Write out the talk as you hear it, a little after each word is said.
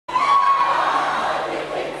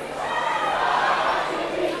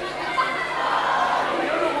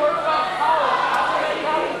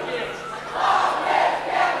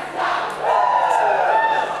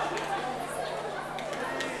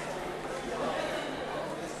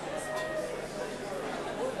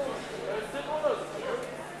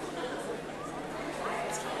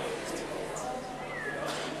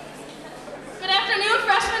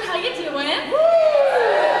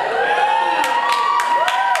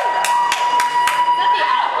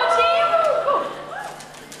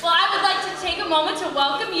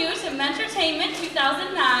Entertainment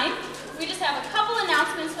 2009. We just have a couple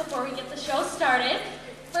announcements before we get the show started.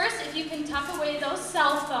 First, if you can tuck away those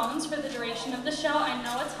cell phones for the duration of the show. I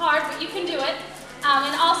know it's hard, but you can do it.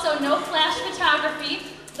 And also, no flash photography,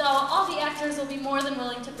 though all the actors will be more than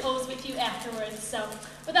willing to pose with you afterwards. So,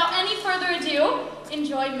 without any further ado,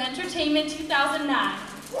 enjoy Mentertainment 2009.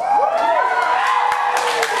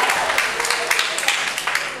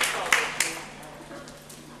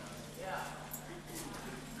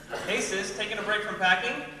 Hey sis, taking a break from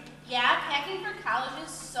packing? Yeah, packing for college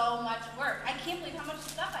is so much work. I can't believe how much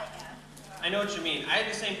stuff I have. I know what you mean. I had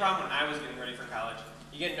the same problem when I was getting ready for college.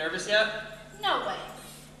 You getting nervous yet? No way.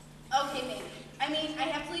 Okay, maybe. I mean, I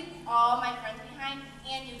have to leave all my friends behind,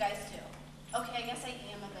 and you guys too. Okay, I guess I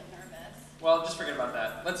am a bit nervous. Well, just forget about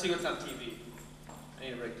that. Let's see what's on TV. I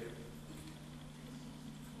need a break too.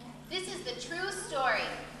 This is the true story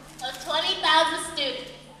of 20,000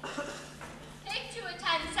 students picked to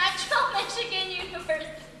attend Central Michigan University,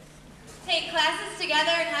 take classes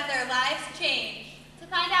together, and have their lives change. To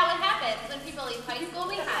find out what happens when people leave high school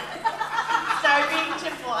behind. Start being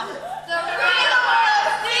Chippewa. The real world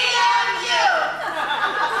CMU!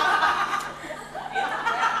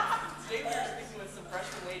 Today we are speaking with some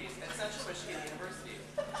freshman ladies at Central Michigan University.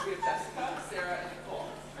 We have Jessica, Sarah, and Nicole.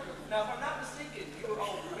 Now, if I'm not mistaken, you were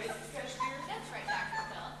all roommates at Cashier? That's right, Dr.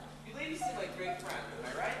 Phil. You ladies seem like great friends, am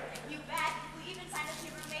I right? You bet. We even signed up to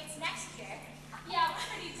be roommates next year. Yeah,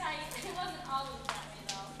 pretty tight. It wasn't always that way,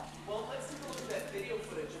 though. Well, let's take a look at that video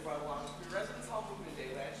footage you brought along for your residence hall movement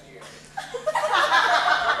day last year.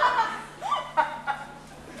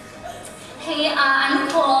 Hey, I'm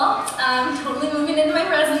Nicole. Totally moving into my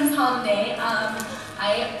residence hall today.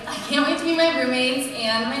 I can't wait to meet my roommates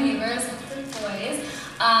and my neighbors, hopefully boys.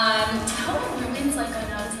 Tell my roommates like I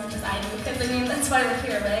know as much as I do, because I mean that's why we're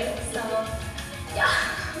here, right? So, yeah.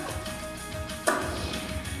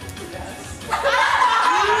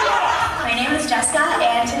 My name is Jessica,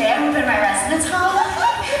 and today I'm moving my residence hall.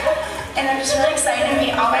 And I'm just really excited to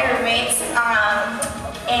meet all my roommates.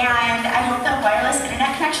 And I hope the wireless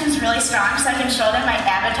internet connection is really strong so I can show them my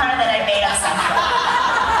avatar that I made at Central.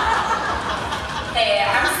 Hey,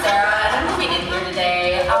 I'm Sarah, and I'm moving in here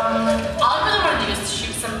today. All I really want to do is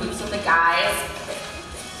shoot some moves with the guys.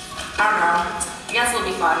 I don't know. I guess it'll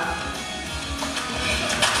be fun.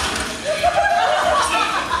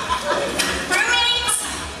 Roommates!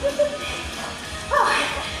 Oh,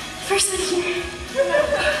 first one here.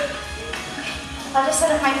 I'll just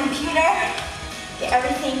set up my computer, get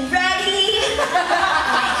everything ready.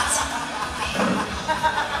 Right.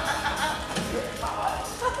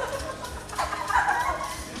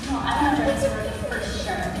 No, I'm gonna dress ready for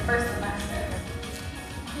sure. First semester.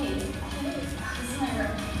 Hey, this is my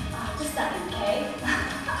room. Just that, okay?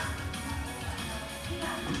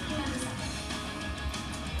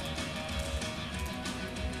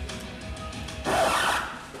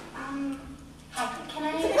 Hi, can I?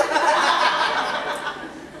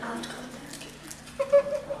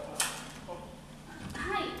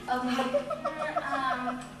 Hi,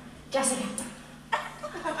 Jessica.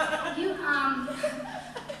 you,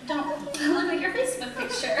 don't look like your Facebook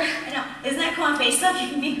picture. I know. Isn't that cool on Facebook? You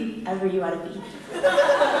can be whoever you want to be. What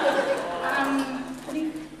are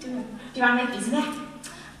you doing? Do you want to make easy back?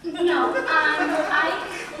 No, I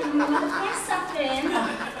moved my stuff in.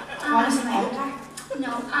 Want to see my avatar?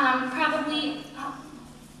 No, probably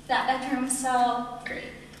that bedroom, so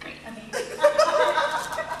great, okay.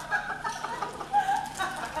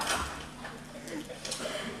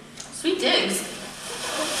 Sweet digs.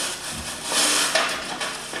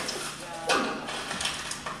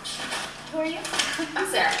 Who are you? I'm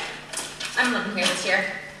Sarah. I'm living here this year.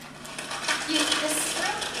 This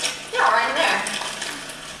room? Yeah, right in there.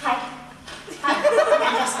 Hi. Hi.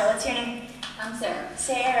 I'm Jessica. What's your name? I'm Sarah.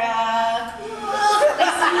 Sarah. Cool.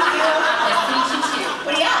 Nice to meet you. Nice to meet you too.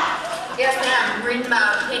 What do you got? Yes, ma'am. Reading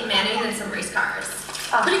about Peyton Manning and some race cars.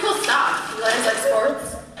 Pretty cool stuff. You guys like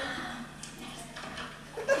sports?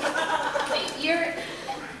 Wait, you're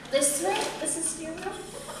this room? This is your room?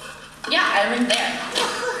 Yeah, I'm in there.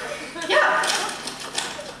 Yeah.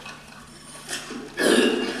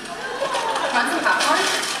 Want some popcorn?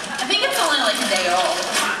 I think it's only like a day old.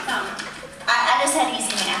 I just had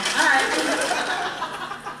easy math. Alright.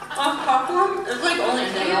 Popcorn? It's like only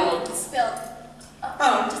a day old. Spilled.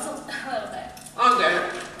 Oh. Just a little bit. Okay.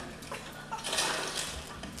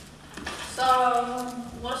 So,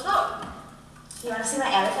 what's up? You want to see my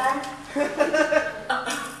avatar?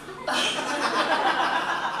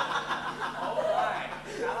 Alright,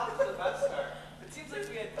 got off to the best start. It seems like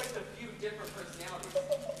we had quite a few different personalities.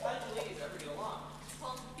 How did you ladies ever get along?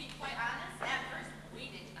 Well, to be quite honest, at first we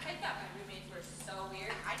didn't. I thought my roommates were so weird.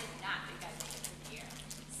 I did not think I'd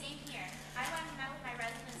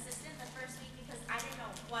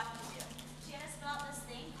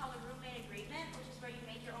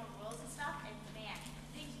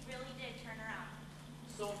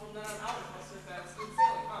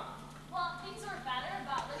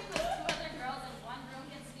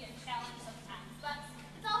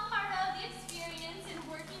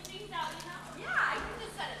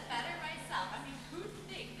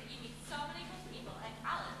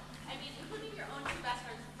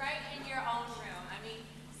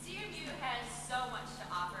much to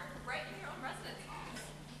offer right in your own residence hall.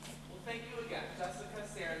 Well, thank you again, Jessica,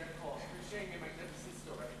 Sarah, and Nicole, for sharing your magnificent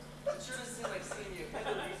story. It sure does seem like CMU has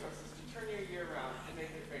the resources to turn your year around and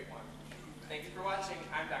make it a great one. Thank you for watching.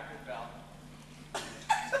 I'm Dr. Bell.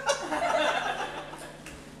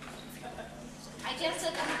 I guess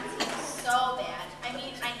that doesn't seem so bad. I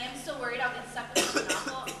mean, I am still worried I'll get stuck with something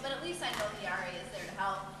awful, but at least I know the RA is there to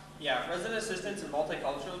help. Yeah, resident assistants and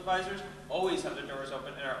multicultural advisors always have their doors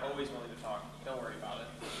open and are always willing to talk. Don't worry about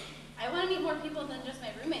it. I want to meet more people than just my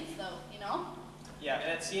roommates, though, you know? Yeah,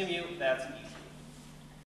 and at CMU, that's easy.